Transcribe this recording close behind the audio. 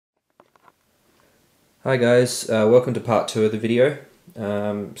Hi guys, welcome to part 2 of the video.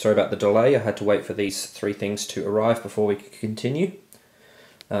 Sorry about the delay, I had to wait for these 3 things to arrive before we could continue.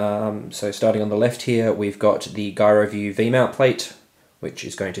 So starting on the left here, we've got the GyroView V-mount plate, which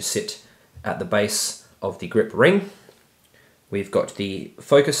is going to sit at the base of the grip ring. We've got the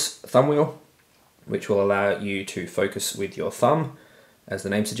focus thumb wheel, which will allow you to focus with your thumb, as the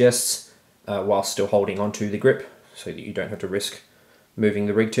name suggests, while still holding onto the grip, so that you don't have to risk moving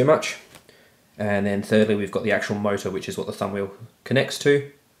the rig too much. And then thirdly, we've got the actual motor, which is what the thumb wheel connects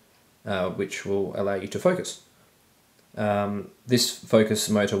to, which will allow you to focus. This focus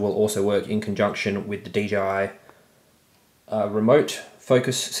motor will also work in conjunction with the DJI remote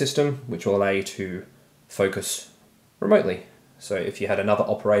focus system, which will allow you to focus remotely. So if you had another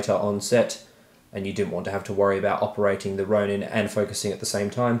operator on set and you didn't want to have to worry about operating the Ronin and focusing at the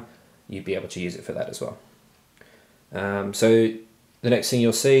same time, you'd be able to use it for that as well. So the next thing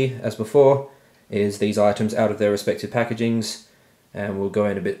you'll see, as before, is these items out of their respective packagings, and we'll go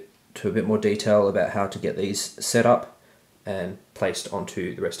into a bit more detail about how to get these set up and placed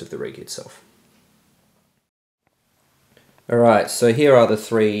onto the rest of the rig itself. Alright, so here are the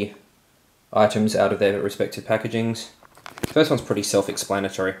 3 items out of their respective packagings. The first one's pretty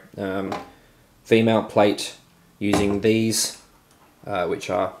self-explanatory. V-mount plate using these, which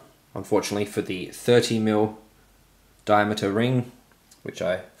are unfortunately for the 30mm diameter ring, which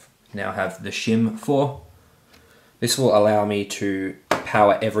I now have the shim for. This will allow me to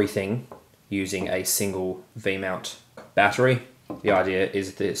power everything using a single V-mount battery. The idea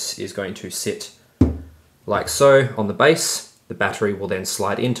is this is going to sit like so on the base. The battery will then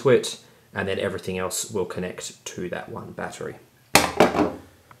slide into it, and then everything else will connect to that one battery.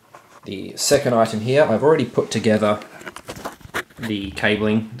 The second item here, I've already put together the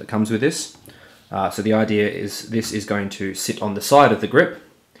cabling that comes with this. So the idea is this is going to sit on the side of the grip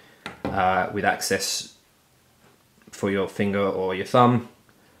with access for your finger or your thumb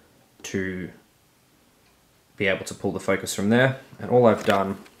to be able to pull the focus from there. And all I've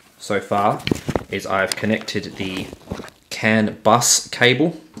done so far is I've connected the CAN bus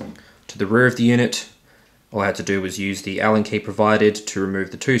cable to the rear of the unit. All I had to do was use the Allen key provided to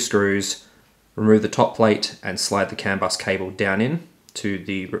remove the 2 screws, remove the top plate, and slide the CAN bus cable down in to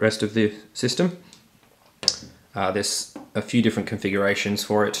the rest of the system. There's a few different configurations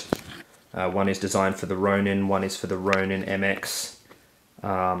for it. One is designed for the Ronin, one is for the Ronin MX,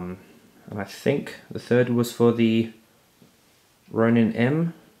 and I think the third was for the Ronin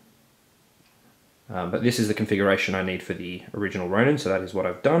M. But this is the configuration I need for the original Ronin, so that is what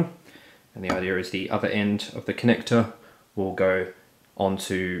I've done. And the idea is the other end of the connector will go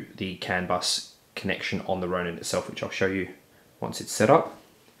onto the CAN bus connection on the Ronin itself, which I'll show you once it's set up.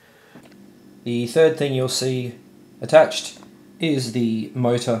 The third thing you'll see attached is the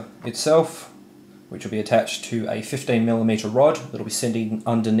motor itself, which will be attached to a 15mm rod that will be sitting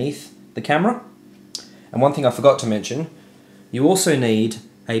underneath the camera. And one thing I forgot to mention, you also need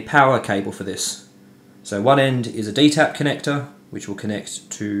a power cable for this. So one end is a DTAP connector, which will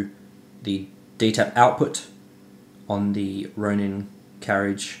connect to the DTAP output on the Ronin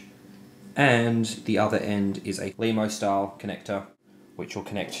carriage, and the other end is a LEMO style connector, which will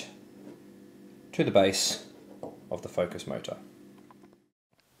connect to the base of the focus motor.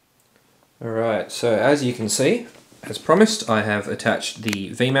 Alright, so as you can see, as promised, I have attached the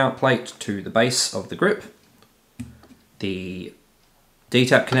V-mount plate to the base of the grip. The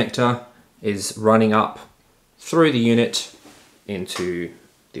DTAP connector is running up through the unit into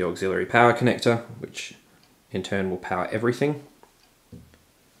the auxiliary power connector, which in turn will power everything.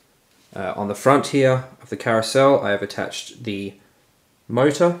 On the front here of the carousel, I have attached the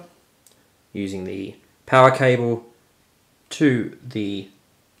motor using the power cable to the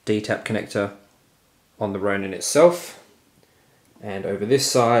DTAP connector on the Ronin itself. And over this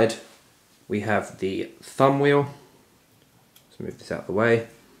side we have the thumb wheel. Let's move this out of the way.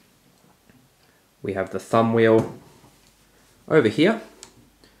 We have the thumb wheel over here,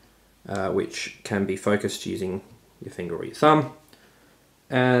 which can be focused using your finger or your thumb,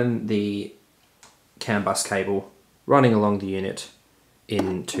 and the CAN bus cable running along the unit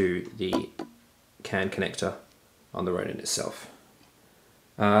into the CAN connector on the Ronin itself.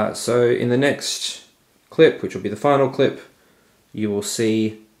 So in the next clip, which will be the final clip, you will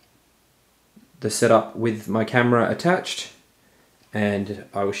see the setup with my camera attached, and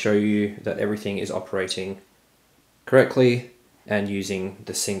I will show you that everything is operating correctly and using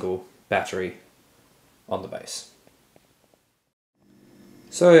the single battery on the base.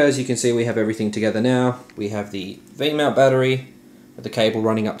 So as you can see, we have everything together now. We have the V-mount battery with the cable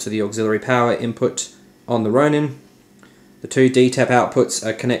running up to the auxiliary power input on the Ronin. The 2 DTAP outputs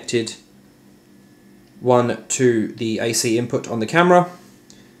are connected one to the AC input on the camera,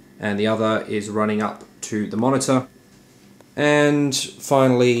 and the other is running up to the monitor. And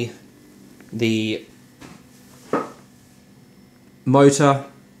finally, the motor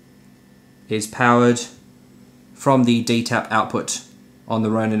is powered from the D-tap output on the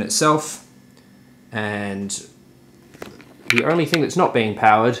Ronin itself, and the only thing that's not being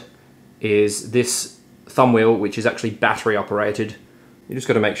powered is this Thumbwheel, which is actually battery operated. You just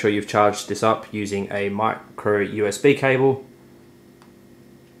got to make sure you've charged this up using a micro USB cable.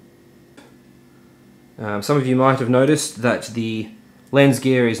 Some of you might have noticed that the lens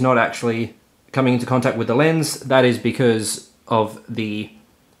gear is not actually coming into contact with the lens. That is because of the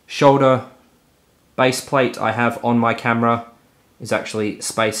shoulder base plate I have on my camera is actually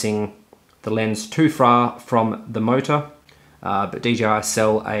spacing the lens too far from the motor. But DJI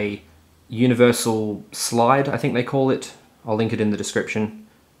sell a universal slide, I think they call it. I'll link it in the description,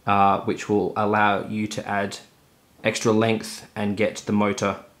 which will allow you to add extra length and get the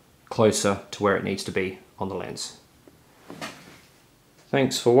motor closer to where it needs to be on the lens.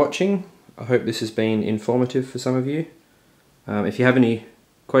 Thanks for watching. I hope this has been informative for some of you. If you have any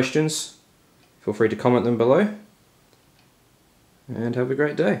questions, feel free to comment them below, and have a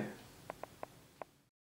great day.